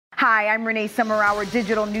Hi, I'm Renee Summerhour,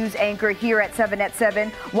 digital news anchor here at 7 at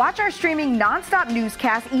 7. Watch our streaming nonstop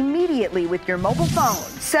newscast immediately with your mobile phone.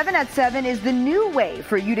 7 at 7 is the new way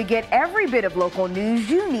for you to get every bit of local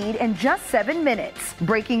news you need in just 7 minutes.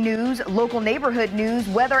 Breaking news, local neighborhood news,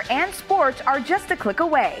 weather, and sports are just a click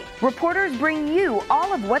away. Reporters bring you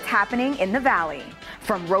all of what's happening in the Valley.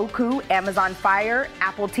 From Roku, Amazon Fire,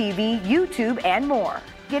 Apple TV, YouTube, and more.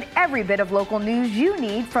 Get every bit of local news you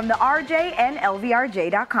need from the RJ and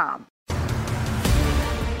LVRJ.com.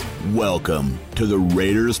 Welcome to the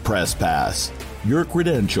Raiders Press Pass, your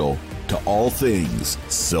credential to all things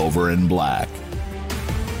silver and black.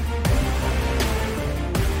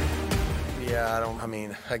 Yeah,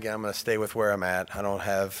 again, I'm going to stay with where I'm at. I don't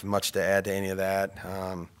have much to add to any of that.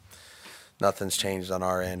 Nothing's changed on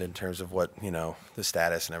our end in terms of what, the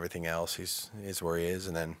status and everything else. He's where he is,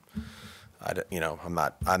 and then I'm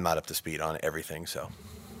not up to speed on everything. So,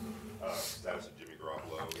 status of Jimmy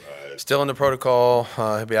Garoppolo. Still in the protocol.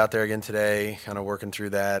 He'll be out there again today, kind of working through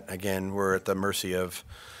that. Again, we're at the mercy of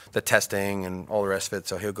the testing and all the rest of it.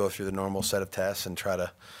 So he'll go through the normal set of tests and try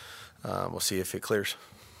to. We'll see if it clears.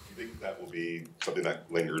 Do you think that will be something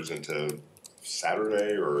that lingers into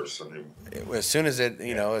Saturday or Sunday? As soon as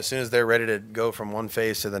as soon as they're ready to go from one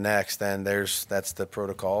phase to the next, then that's the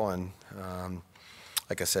protocol, and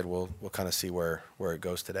like I said, we'll kind of see where it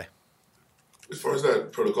goes today. As far as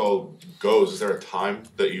that protocol goes, is there a time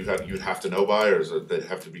that you'd have to know by, or is it that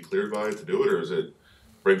have to be cleared by to do it, or is it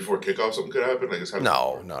right before kickoff something could happen?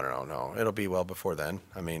 No. It'll be well before then.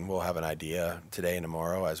 We'll have an idea today and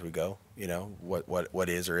tomorrow as we go. What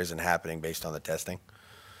is or isn't happening based on the testing,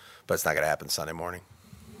 but it's not going to happen Sunday morning.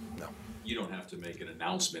 No. You don't have to make an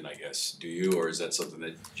announcement, I guess, do you? Or is that something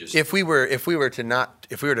that just if we were to not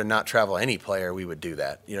travel any player, we would do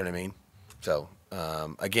that. You know what I mean? So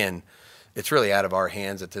again, it's really out of our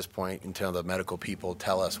hands at this point until the medical people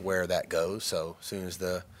tell us where that goes. So as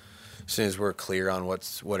soon as we're clear on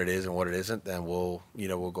what it is and what it isn't, then we'll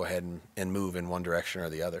go ahead and move in one direction or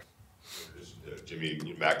the other. Jimmy,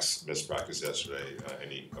 Max missed practice yesterday.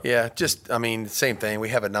 Same thing. We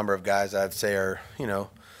have a number of guys I'd say are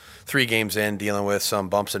 3 games in dealing with some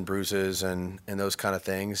bumps and bruises and those kind of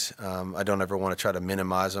things. I don't ever want to try to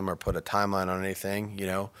minimize them or put a timeline on anything.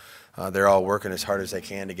 They're all working as hard as they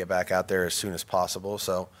can to get back out there as soon as possible.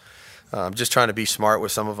 So just trying to be smart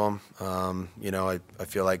with some of them. I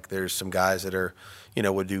feel like there's some guys that are,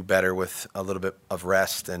 would do better with a little bit of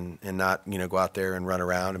rest and not, go out there and run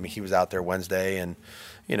around. He was out there Wednesday and,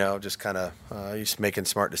 just kind of he's making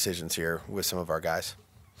smart decisions here with some of our guys.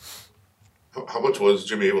 How much was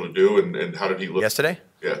Jimmy able to do, and how did he look? Yesterday?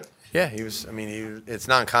 Yeah. Yeah, he was. It's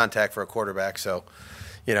non-contact for a quarterback, so,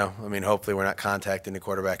 hopefully we're not contacting the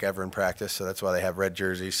quarterback ever in practice, so that's why they have red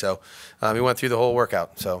jerseys. So he went through the whole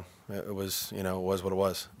workout, so it was, it was what it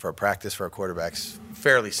was. For a practice for a quarterback, it's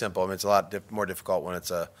fairly simple. It's a lot more difficult when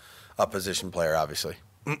it's a position player, obviously.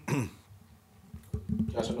 Josh,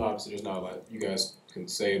 I know obviously there's not a lot you guys can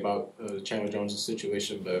say about Chandler Jones'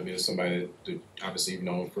 situation, but it's somebody that obviously you've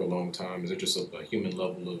known for a long time. Is there just a human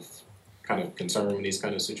level of kind of concern when these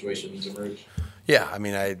kind of situations emerge? Yeah,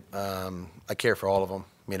 I care for all of them.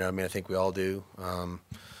 I think we all do.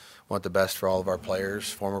 Want the best for all of our players,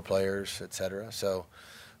 former players, et cetera. So,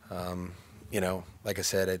 like I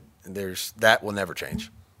said, that will never change.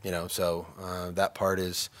 So that part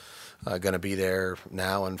is going to be there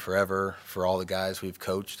now and forever for all the guys we've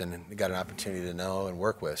coached and got an opportunity to know and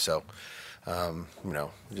work with. So,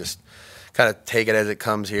 just kind of take it as it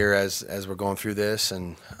comes here as we're going through this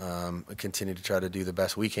and continue to try to do the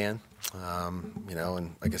best we can.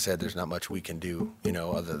 And like I said, there's not much we can do,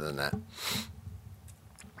 other than that.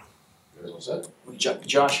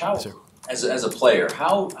 Josh, how as a player,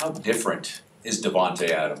 how different is Davante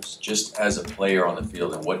Adams just as a player on the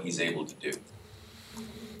field and what he's able to do?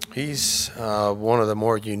 He's one of the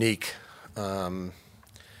more unique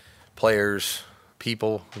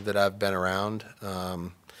people that I've been around. I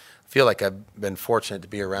feel like I've been fortunate to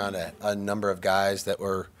be around a number of guys that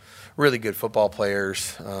were really good football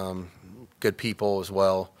players, good people as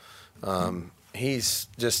well. He's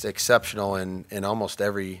just exceptional in almost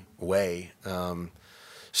every way,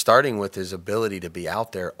 starting with his ability to be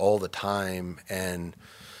out there all the time and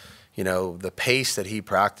the pace that he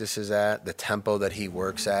practices at, the tempo that he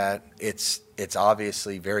works at, it's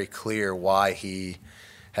obviously very clear why he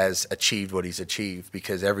has achieved what he's achieved,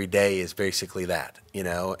 because every day is basically that,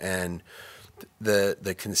 and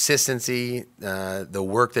the consistency, the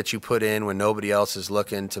work that you put in when nobody else is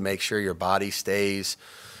looking to make sure your body stays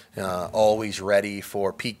always ready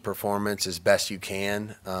for peak performance as best you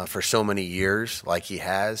can for so many years like he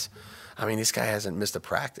has. I mean, this guy hasn't missed a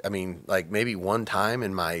practice. I mean, like maybe one time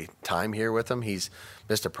in my time here with him, he's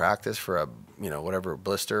missed a practice for a, whatever,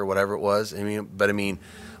 blister or whatever it was. I mean,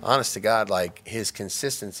 honest to God, like his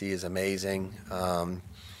consistency is amazing.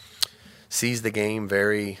 Sees the game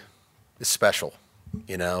very special,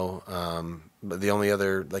 But the only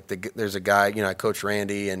other, there's a guy, I coach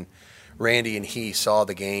Randy and he saw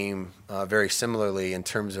the game very similarly in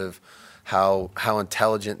terms of how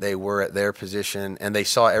intelligent they were at their position, and they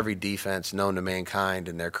saw every defense known to mankind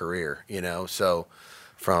in their career, So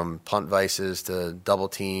from punt vices to double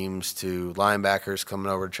teams to linebackers coming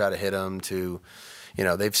over to try to hit them to,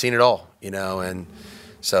 they've seen it all, and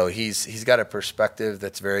so he's got a perspective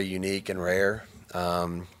that's very unique and rare,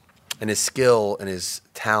 and his skill and his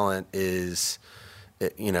talent is,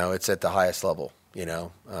 it's at the highest level,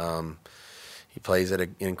 He plays at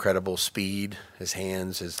an incredible speed. His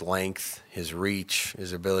hands, his length, his reach,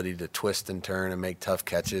 his ability to twist and turn and make tough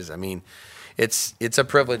catches. I mean, it's a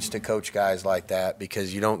privilege to coach guys like that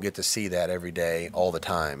because you don't get to see that every day all the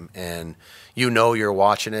time. And you're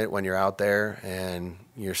watching it when you're out there and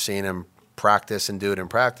you're seeing him practice and do it in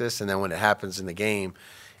practice. And then when it happens in the game,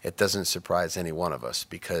 it doesn't surprise any one of us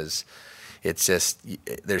because it's just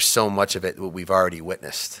there's so much of it we've already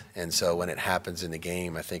witnessed, and so when it happens in the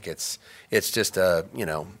game, I think it's just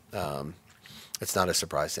it's not a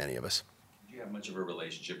surprise to any of us. Did you have much of a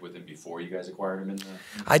relationship with him before you guys acquired him?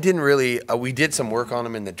 I didn't really. We did some work on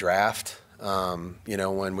him in the draft, when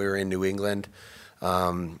we were in New England,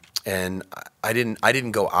 and I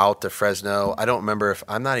didn't go out to Fresno. I don't remember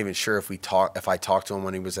I'm not even sure if I talked to him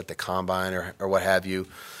when he was at the combine or what have you,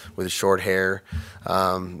 with his short hair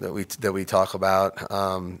that we talk about.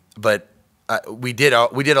 But we did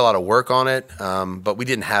a lot of work on it, but we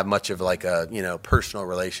didn't have much of like a personal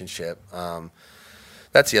relationship.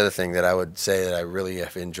 That's the other thing that I would say that I really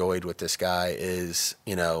have enjoyed with this guy is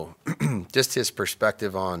just his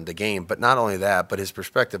perspective on the game, but not only that, but his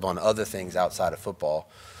perspective on other things outside of football.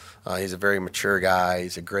 He's a very mature guy.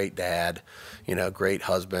 He's a great dad, great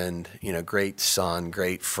husband, great son,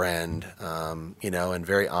 great friend, and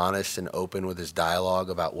very honest and open with his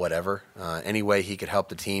dialogue about whatever. Any way he could help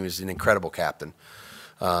the team. He's an incredible captain.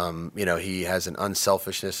 He has an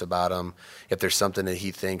unselfishness about him. If there's something that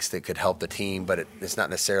he thinks that could help the team, but it's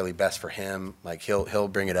not necessarily best for him, like he'll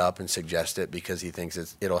bring it up and suggest it because he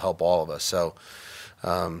thinks it'll help all of us. So.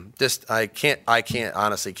 I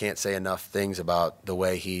honestly can't say enough things about the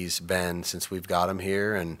way he's been since we've got him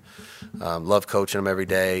here, and love coaching him every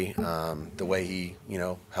day. The way he,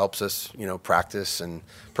 helps us, practice and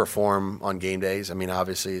perform on game days. I mean,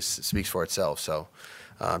 obviously it speaks for itself. So,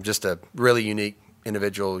 just a really unique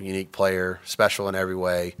individual, unique player, special in every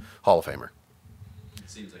way, Hall of Famer. It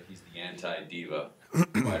seems like he's the anti-diva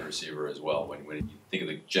wide receiver as well when you think of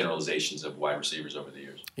the generalizations of wide receivers over the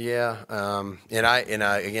years. Yeah, and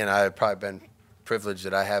I've probably been privileged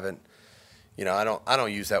that I haven't, I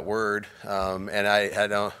don't use that word, and I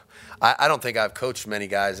don't think I've coached many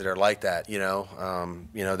guys that are like that.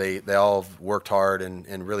 They all have worked hard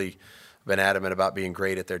and really been adamant about being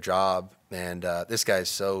great at their job, and this guy's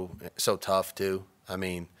so tough too. I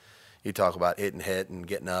mean, you talk about hit and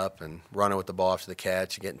getting up and running with the ball after the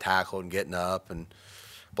catch, and getting tackled and getting up and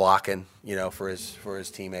blocking, for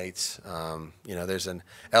his teammates. There's an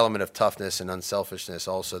element of toughness and unselfishness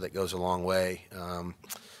also that goes a long way.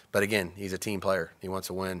 But again, he's a team player. He wants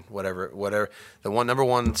to win. Whatever. The number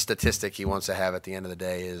one statistic he wants to have at the end of the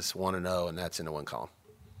day is 1-0, and that's in the win column.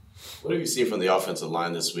 What have you seen from the offensive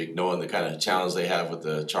line this week, knowing the kind of challenge they have with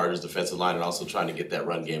the Chargers defensive line and also trying to get that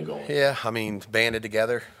run game going? Yeah, I mean, banded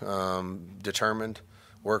together, determined,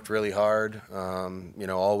 worked really hard,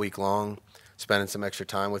 all week long, spending some extra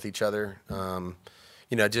time with each other.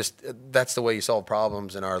 Just that's the way you solve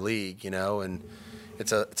problems in our league, and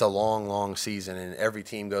it's a long season, and every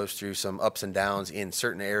team goes through some ups and downs in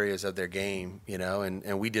certain areas of their game,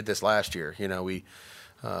 and we did this last year.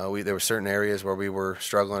 There were certain areas where we were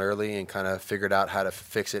struggling early and kind of figured out how to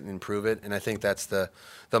fix it and improve it. And I think that's the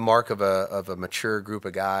mark of a mature group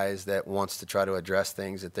of guys that wants to try to address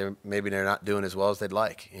things that they're not doing as well as they'd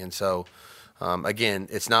like. And so, again,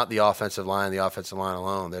 it's not the offensive line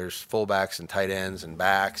alone. There's fullbacks and tight ends and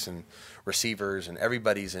backs and receivers, and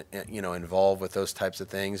everybody's involved with those types of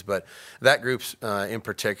things. But that group in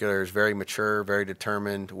particular is very mature, very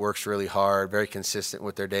determined, works really hard, very consistent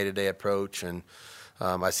with their day-to-day approach, and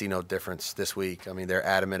I see no difference this week. I mean, they're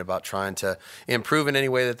adamant about trying to improve in any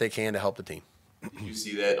way that they can to help the team. Did you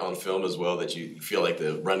see that on film as well, that you feel like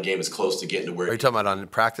the run game is close to getting to where... Are you talking about on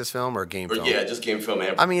practice film or game film? Yeah, just game film.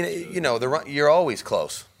 I mean, you're always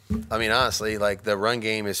close. I mean, honestly, like the run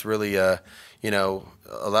game is really, you know,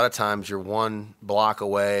 a lot of times you're one block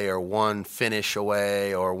away or one finish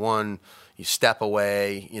away or one step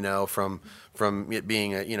away, you know, from it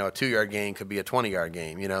being a 2-yard game could be a 20-yard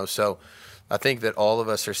game, you know. So I think that all of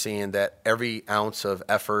us are seeing that every ounce of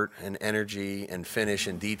effort and energy and finish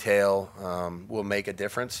and detail will make a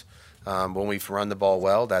difference. When we've run the ball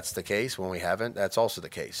well, that's the case. When we haven't, that's also the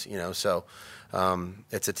case, you know. So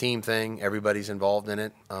it's a team thing. Everybody's involved in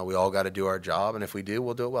it. We all got to do our job, and if we do,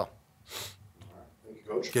 we'll do it well. Thank you,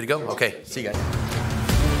 Coach. Good to go? Okay, see you guys.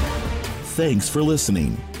 Thanks for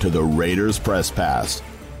listening to the Raiders Press Pass.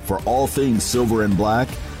 For all things silver and black,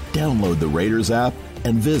 download the Raiders app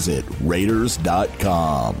and visit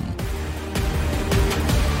Raiders.com.